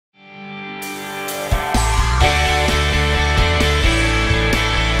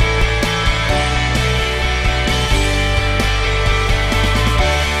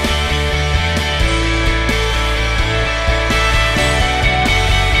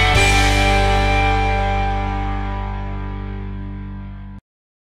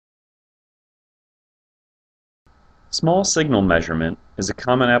Small signal measurement is a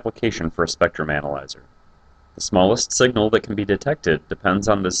common application for a spectrum analyzer. The smallest signal that can be detected depends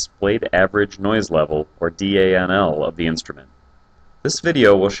on the displayed average noise level, or DANL, of the instrument. This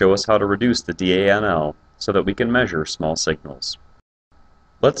video will show us how to reduce the DANL so that we can measure small signals.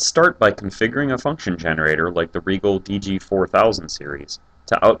 Let's start by configuring a function generator like the RIGOL DG4000 series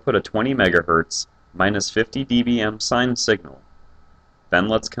to output a 20 MHz minus 50 dBm sine signal. Then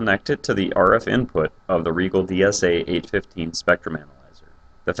let's connect it to the RF input of the RIGOL DSA-815 spectrum analyzer.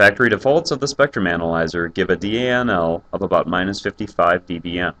 The factory defaults of the spectrum analyzer give a DANL of about minus 55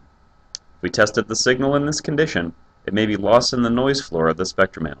 dBm. If we tested the signal in this condition, it may be lost in the noise floor of the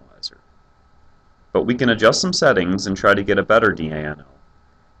spectrum analyzer. But we can adjust some settings and try to get a better DANL.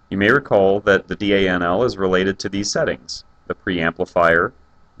 You may recall that the DANL is related to these settings: the preamplifier,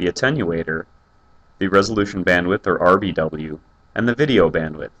 the attenuator, the resolution bandwidth, or RBW, and the video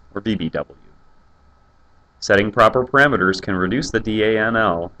bandwidth, or VBW. Setting proper parameters can reduce the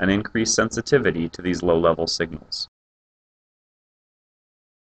DANL and increase sensitivity to these low-level signals.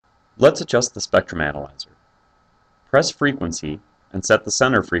 Let's adjust the spectrum analyzer. Press Frequency and set the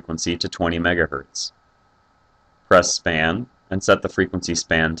center frequency to 20 MHz. Press Span and set the frequency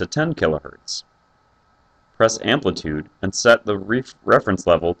span to 10 kHz. Press Amplitude and set the reference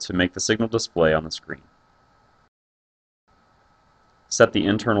level to make the signal display on the screen. Set the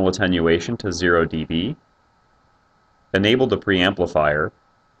internal attenuation to 0 dB. Enable the preamplifier.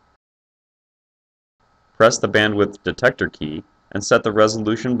 Press the bandwidth detector key and set the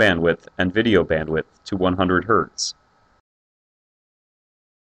resolution bandwidth and video bandwidth to 100 Hz.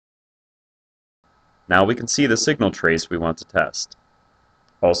 Now we can see the signal trace we want to test.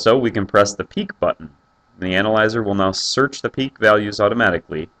 Also, we can press the peak button. The analyzer will now search the peak values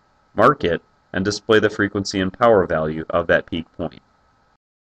automatically, mark it, and display the frequency and power value of that peak point.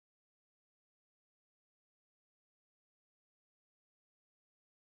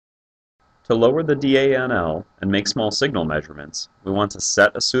 To lower the DANL and make small signal measurements, we want to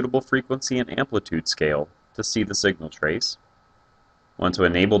set a suitable frequency and amplitude scale to see the signal trace. We want to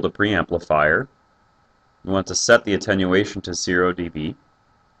enable the preamplifier. We want to set the attenuation to 0 dB,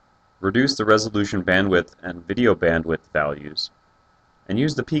 reduce the resolution bandwidth and video bandwidth values, and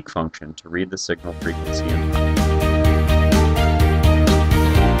use the peak function to read the signal frequency and power.